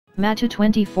Matthew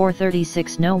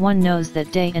 24:36 No one knows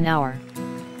that day and hour.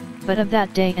 But of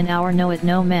that day and hour knoweth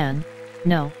no man,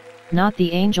 no, not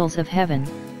the angels of heaven,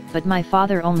 but my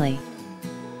Father only.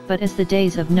 But as the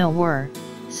days of Noah were,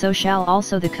 so shall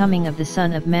also the coming of the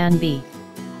Son of Man be.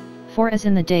 For as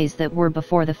in the days that were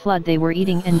before the flood they were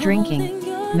eating and drinking,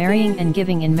 marrying and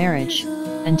giving in marriage,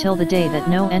 until the day that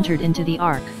Noah entered into the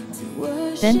ark.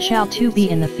 Then shall two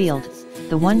be in the field,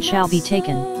 the one shall be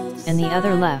taken, and the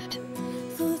other left.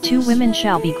 Two women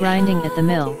shall be grinding at the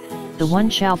mill, the one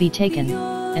shall be taken,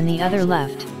 and the other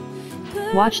left.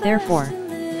 Watch therefore,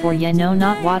 for ye know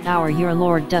not what hour your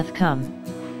Lord doth come.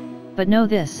 But know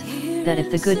this, that if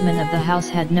the goodman of the house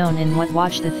had known in what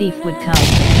watch the thief would come,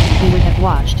 he would have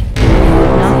watched, and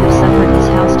would not have suffered his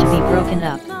house to be broken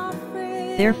up.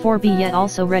 Therefore be ye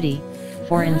also ready,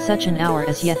 for in such an hour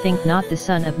as ye think not the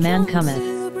Son of Man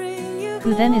cometh.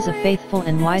 Who then is a faithful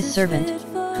and wise servant,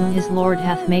 whom his Lord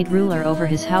hath made ruler over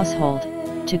his household,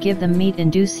 to give them meat in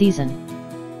due season?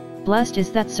 Blessed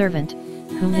is that servant,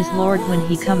 whom his Lord when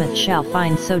he cometh shall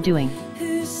find so doing.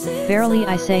 Verily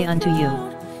I say unto you,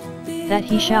 that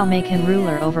he shall make him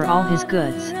ruler over all his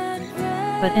goods.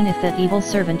 But and if that evil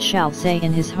servant shall say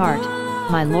in his heart,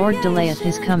 My Lord delayeth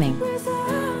his coming,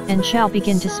 and shall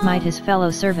begin to smite his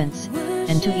fellow servants,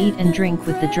 and to eat and drink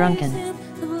with the drunken,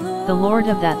 the Lord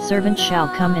of that servant shall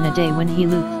come in a day when he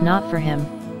looketh not for him,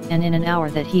 and in an hour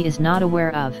that he is not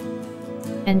aware of,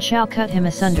 and shall cut him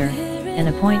asunder, and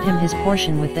appoint him his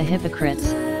portion with the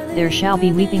hypocrites. There shall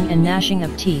be weeping and gnashing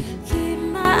of teeth. Keep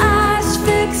my eyes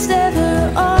fixed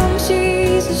ever on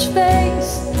Jesus'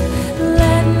 face.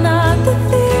 Let not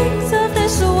the